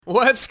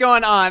What's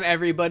going on,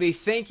 everybody?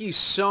 Thank you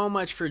so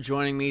much for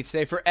joining me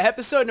today for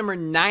episode number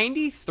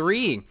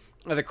 93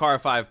 of the Car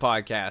 5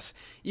 podcast.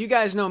 You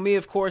guys know me,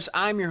 of course.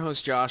 I'm your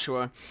host,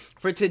 Joshua.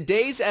 For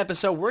today's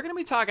episode, we're going to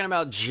be talking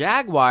about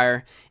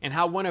Jaguar and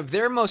how one of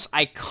their most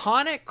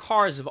iconic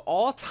cars of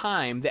all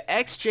time, the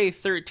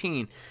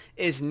XJ13,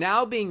 is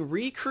now being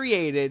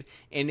recreated,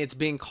 and it's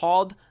being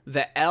called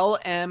the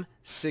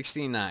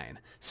LM69.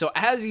 So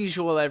as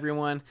usual,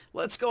 everyone,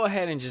 let's go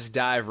ahead and just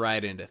dive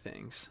right into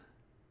things.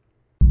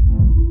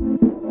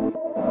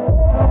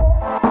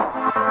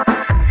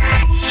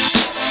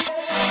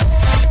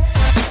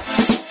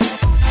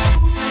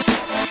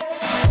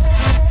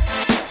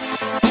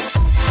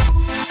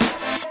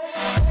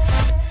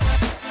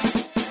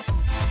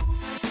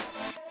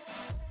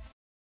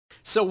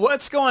 So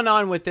what's going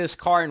on with this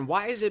car and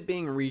why is it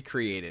being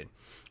recreated?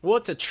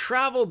 Well, to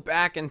travel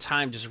back in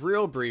time just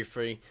real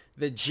briefly,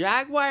 the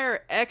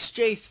Jaguar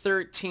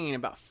XJ13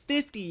 about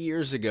 50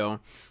 years ago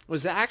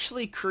was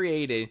actually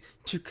created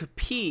to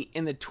compete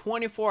in the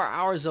 24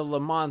 Hours of Le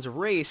Mans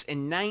race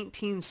in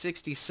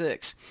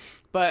 1966.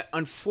 But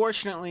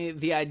unfortunately,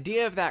 the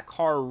idea of that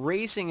car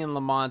racing in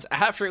Le Mans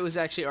after it was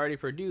actually already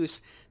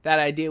produced, that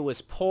idea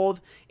was pulled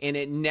and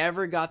it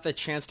never got the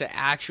chance to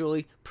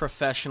actually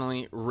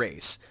professionally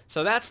race.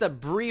 So that's the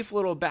brief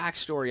little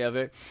backstory of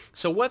it.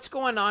 So what's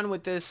going on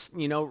with this,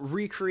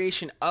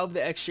 recreation of the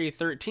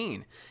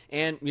XJ13?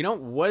 And,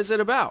 what is it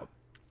about?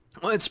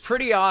 Well, it's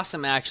pretty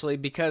awesome, actually,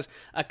 because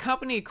a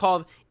company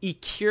called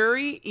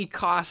Ikuri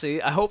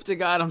Ikasi, I hope to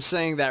God I'm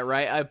saying that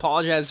right. I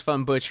apologize if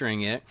I'm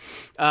butchering it.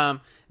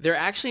 They're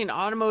actually an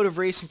automotive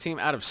racing team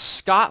out of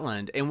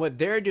Scotland, and what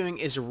they're doing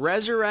is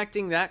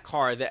resurrecting that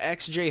car, the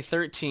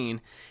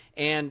XJ13,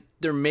 and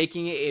they're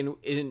making it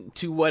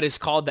into what is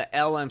called the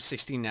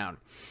LM69.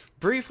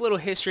 Brief little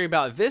history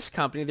about this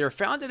company. They were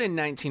founded in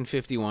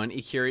 1951,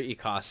 Ikuri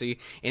Ikasi,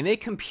 and they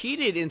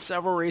competed in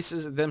several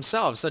races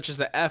themselves, such as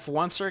the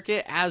F1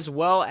 circuit, as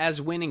well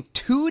as winning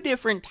 2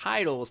 different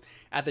titles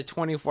at the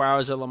 24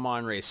 Hours of Le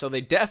Mans race. So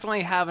they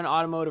definitely have an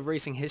automotive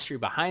racing history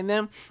behind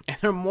them, and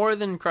they're more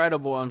than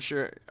credible,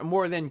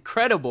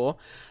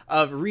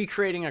 of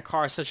recreating a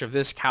car such of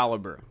this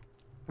caliber.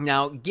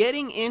 Now,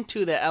 getting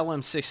into the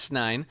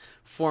LM69,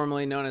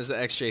 formerly known as the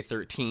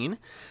XJ13,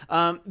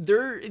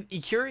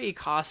 Ikuri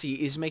Ikasi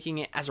is making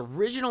it as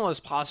original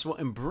as possible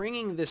and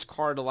bringing this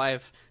car to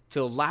life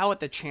to allow it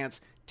the chance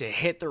to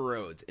hit the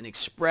roads and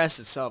express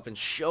itself and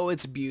show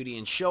its beauty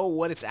and show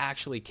what it's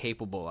actually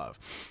capable of.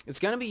 It's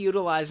going to be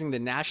utilizing the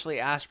naturally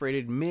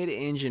aspirated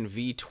mid-engine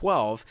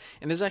V12,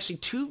 and there's actually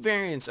 2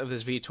 variants of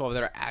this V12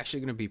 that are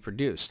actually going to be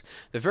produced.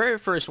 The very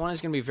first one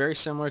is going to be very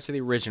similar to the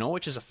original,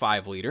 which is a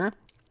 5-liter.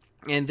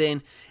 And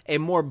then a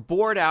more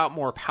bored out,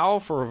 more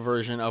powerful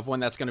version of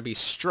one that's going to be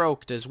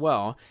stroked as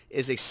well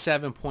is a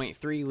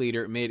 7.3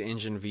 liter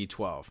mid-engine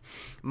V12.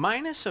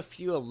 Minus a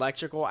few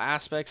electrical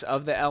aspects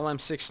of the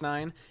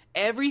LM69,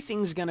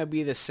 everything's going to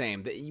be the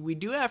same. We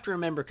do have to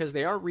remember, because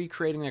they are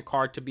recreating a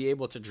car to be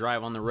able to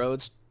drive on the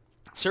roads,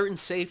 certain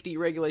safety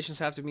regulations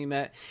have to be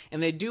met,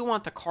 and they do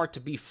want the car to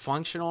be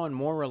functional and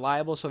more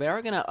reliable, so they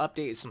are going to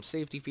update some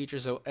safety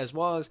features as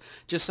well as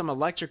just some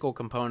electrical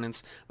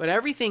components, but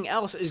everything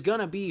else is going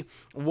to be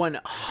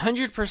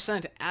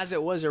 100% as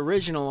it was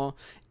original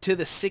to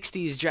the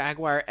 60s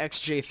Jaguar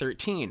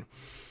XJ13.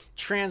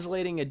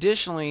 Translating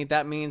additionally,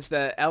 that means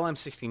that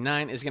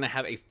LM69 is going to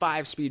have a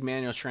 5-speed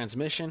manual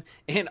transmission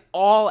and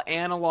all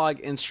analog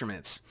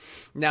instruments.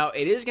 Now,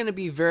 it is going to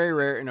be very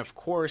rare, and of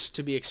course,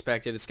 to be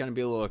expected, it's going to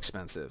be a little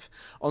expensive.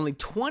 Only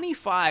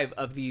 25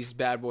 of these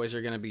bad boys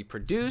are going to be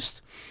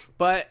produced,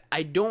 but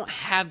I don't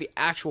have the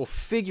actual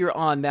figure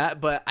on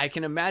that, but I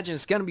can imagine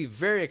it's going to be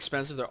very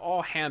expensive. They're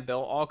all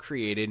hand-built, all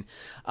created.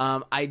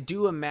 I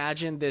do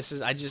imagine this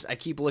is, I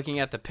keep looking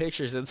at the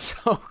pictures. It's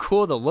so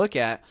cool to look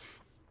at.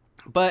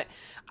 But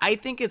I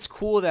think it's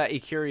cool that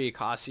Ikuri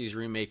Ikasi is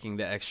remaking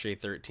the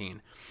XJ13.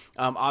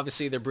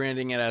 Obviously, they're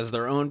branding it as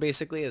their own,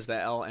 basically, as the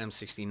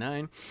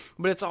LM69.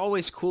 But it's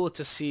always cool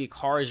to see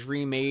cars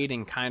remade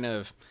and kind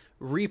of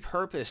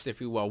repurposed,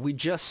 if you will. We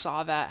just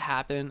saw that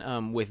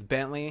happen with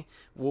Bentley.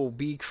 We'll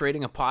be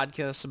creating a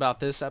podcast about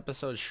this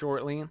episode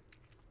shortly.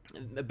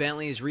 The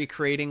Bentley is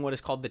recreating what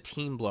is called the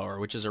Team Blower,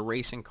 which is a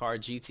racing car,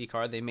 GT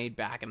car they made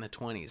back in the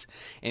 20s.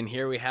 And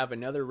here we have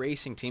another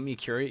racing team,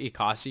 Ikuri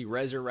Ikasi,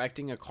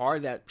 resurrecting a car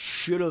that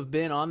should have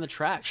been on the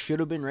track, should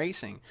have been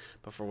racing.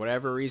 But for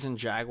whatever reason,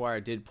 Jaguar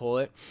did pull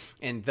it,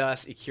 and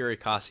thus Ikuri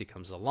Ikasi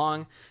comes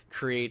along,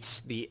 creates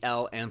the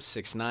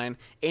LM69,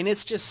 and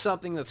it's just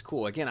something that's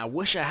cool. Again, I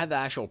wish I had the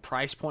actual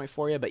price point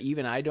for you, but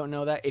even I don't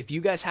know that. If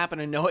you guys happen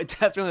to know it,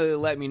 definitely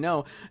let me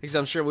know, because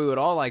I'm sure we would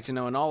all like to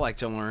know and all like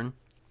to learn.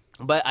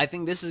 But I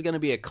think this is going to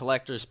be a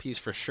collector's piece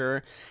for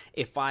sure.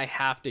 If I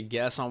have to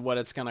guess on what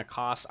it's going to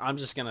cost, I'm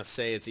just going to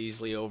say it's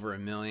easily over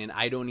 $1 million.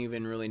 I don't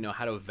even really know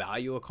how to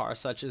value a car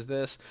such as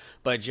this,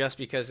 but just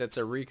because it's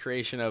a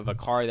recreation of a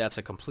car that's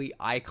a complete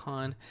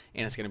icon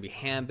and it's going to be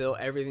hand built,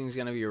 everything's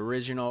going to be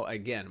original,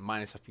 again,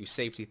 minus a few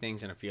safety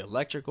things and a few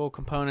electrical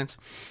components,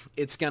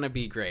 it's going to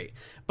be great.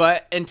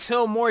 But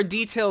until more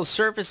details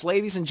surface,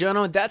 ladies and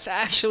gentlemen, that's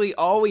actually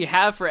all we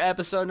have for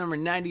episode number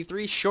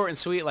 93. Short and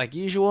sweet like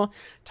usual,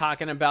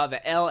 talking about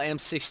the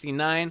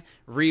LM69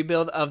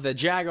 rebuild of the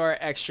Jaguar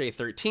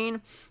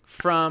XJ13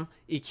 from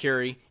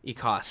Ikuri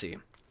Ikasi.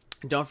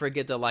 Don't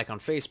forget to like on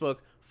Facebook,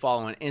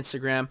 follow on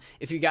Instagram.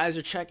 If you guys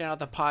are checking out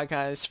the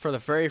podcast for the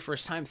very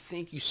first time,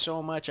 thank you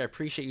so much. I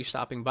appreciate you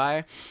stopping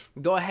by.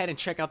 Go ahead and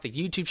check out the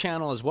YouTube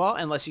channel as well,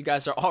 unless you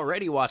guys are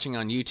already watching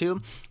on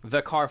YouTube,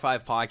 the Car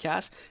 5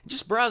 Podcast.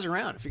 Just browse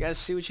around. If you guys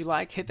see what you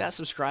like, hit that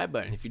subscribe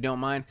button. If you don't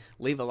mind,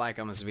 leave a like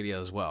on this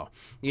video as well.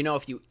 You know,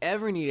 if you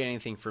ever need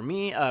anything from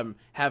me,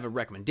 have a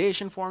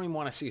recommendation for me,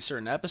 want to see a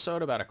certain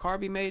episode about a car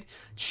be made,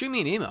 shoot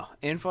me an email,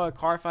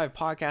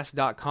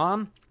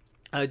 info@car5podcast.com.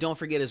 Don't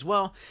forget as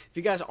well, if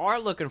you guys are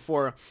looking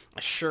for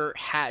a shirt,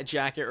 hat,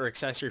 jacket, or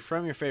accessory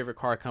from your favorite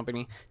car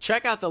company,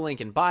 check out the link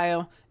in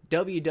bio,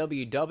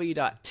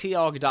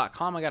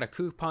 www.tlg.com. I got a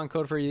coupon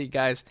code for you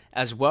guys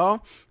as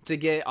well to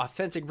get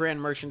authentic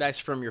brand merchandise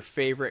from your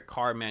favorite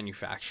car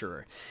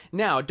manufacturer.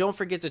 Now, don't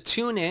forget to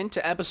tune in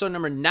to episode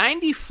number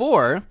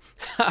 94.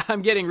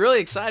 I'm getting really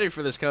excited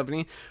for this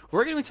company.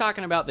 We're going to be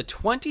talking about the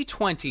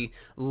 2020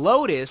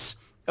 Lotus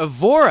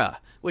Evora,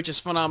 which is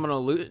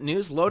phenomenal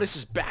news. Lotus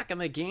is back in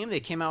the game. They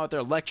came out with their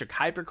electric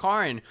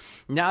hypercar, and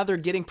now they're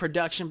getting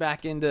production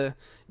back into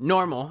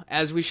normal,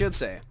 as we should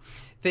say.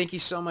 Thank you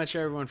so much,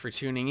 everyone, for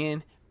tuning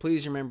in.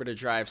 Please remember to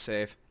drive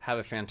safe. Have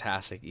a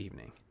fantastic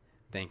evening.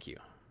 Thank you.